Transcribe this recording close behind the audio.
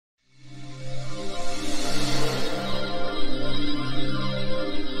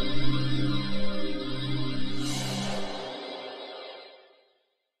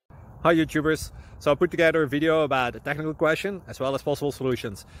Hi YouTubers! So I put together a video about a technical question as well as possible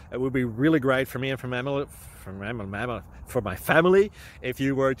solutions. It would be really great for me and for my family if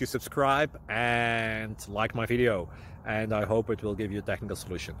you were to subscribe and like my video, and I hope it will give you a technical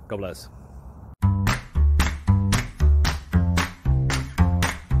solution. God bless.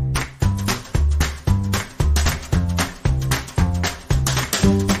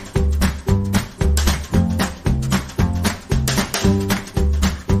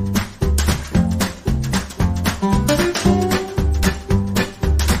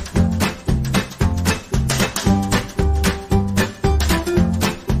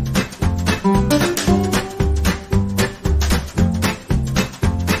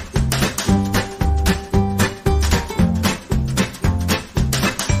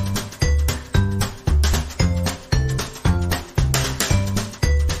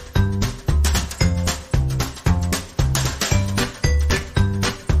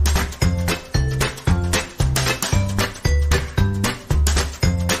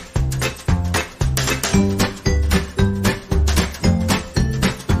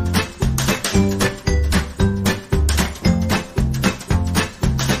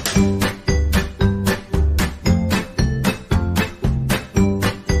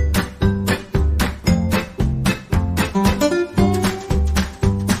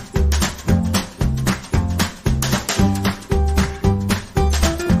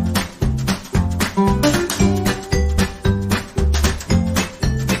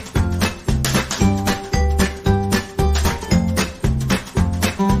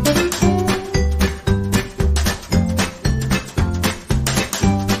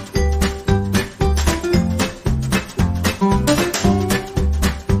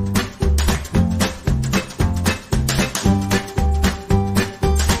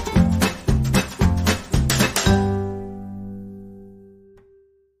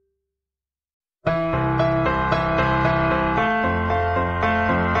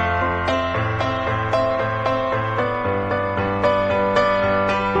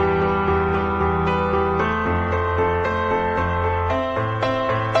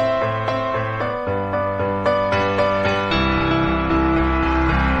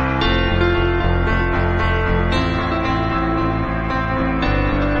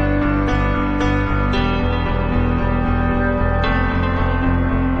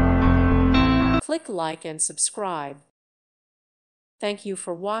 Click like and subscribe. Thank you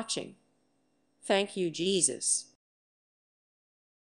for watching. Thank you, Jesus.